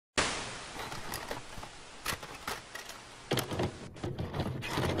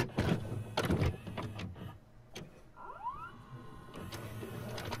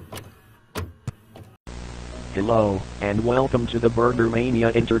Hello, and welcome to the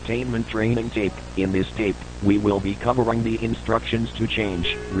BurgerMania Entertainment training tape. In this tape, we will be covering the instructions to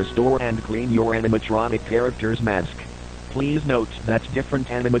change, restore and clean your animatronic character's mask. Please note that different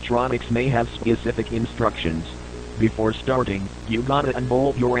animatronics may have specific instructions. Before starting, you gotta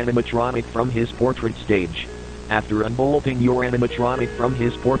unbolt your animatronic from his portrait stage. After unbolting your animatronic from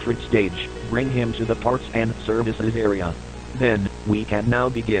his portrait stage, bring him to the parts and services area. Then, we can now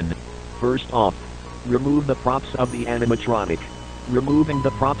begin. First off, remove the props of the animatronic. Removing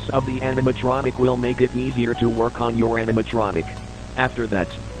the props of the animatronic will make it easier to work on your animatronic. After that,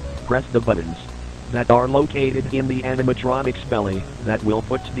 press the buttons that are located in the animatronic's belly that will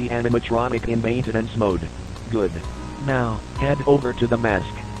put the animatronic in maintenance mode. Good. Now, head over to the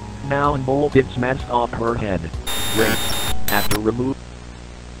mask. Now unbolt its mask off her head. Great. After removing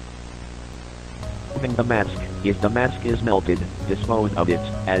the mask, if the mask is melted, dispose of it,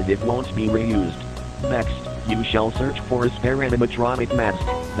 as it won't be reused. Next, you shall search for a spare animatronic mask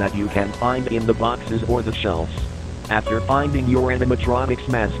that you can find in the boxes or the shelves. After finding your animatronic's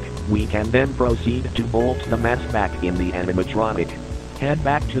mask, we can then proceed to bolt the mask back in the animatronic. Head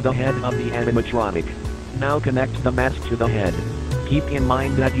back to the head of the animatronic. Now connect the mask to the head. Keep in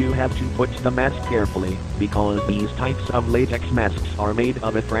mind that you have to put the mask carefully, because these types of latex masks are made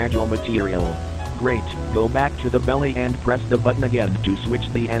of a fragile material. Great, go back to the belly and press the button again to switch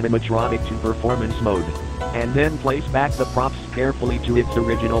the animatronic to performance mode. And then place back the props carefully to its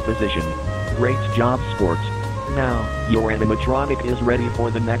original position. Great job, sport. Now, your animatronic is ready for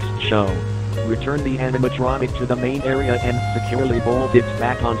the next show. Return the animatronic to the main area and securely bolt it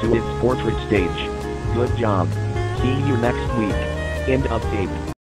back onto its portrait stage. Good job. See you next week. End of tape.